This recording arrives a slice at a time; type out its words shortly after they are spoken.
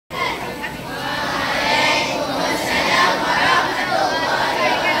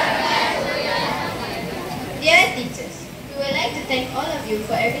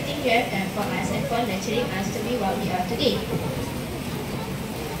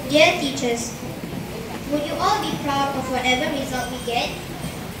Dear teachers, would you all be proud of whatever result we get?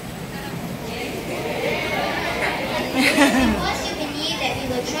 Because you believe that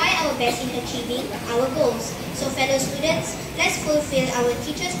we will try our best in achieving our goals. So fellow students, let's fulfill our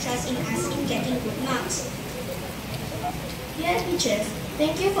teachers' trust in us in getting good marks. Dear teachers,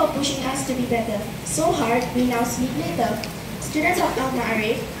 thank you for pushing us to be better. So hard, we now sleep later. Students of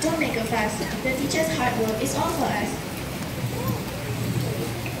AlMaarif, don't make a fuss. The teachers' hard work is all for us.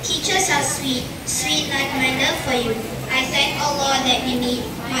 Teachers are sweet, sweet like my love for you. I thank Allah that we meet.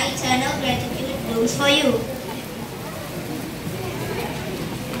 My eternal gratitude flows for you.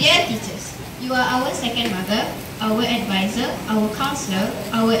 Dear teachers, you are our second mother, our advisor, our counselor,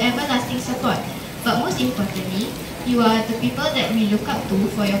 our everlasting support. But most importantly, you are the people that we look up to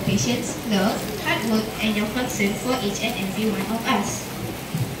for your patience, love, hard work, and your concern for each and every one of us.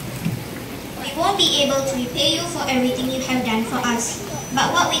 We won't be able to repay you for everything you have done for us.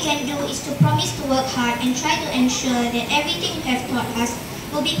 But what we can do is to promise to work hard and try to ensure that everything you have taught us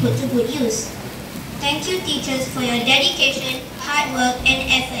will be put to good use. Thank you teachers for your dedication, hard work and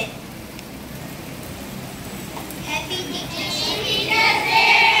effort.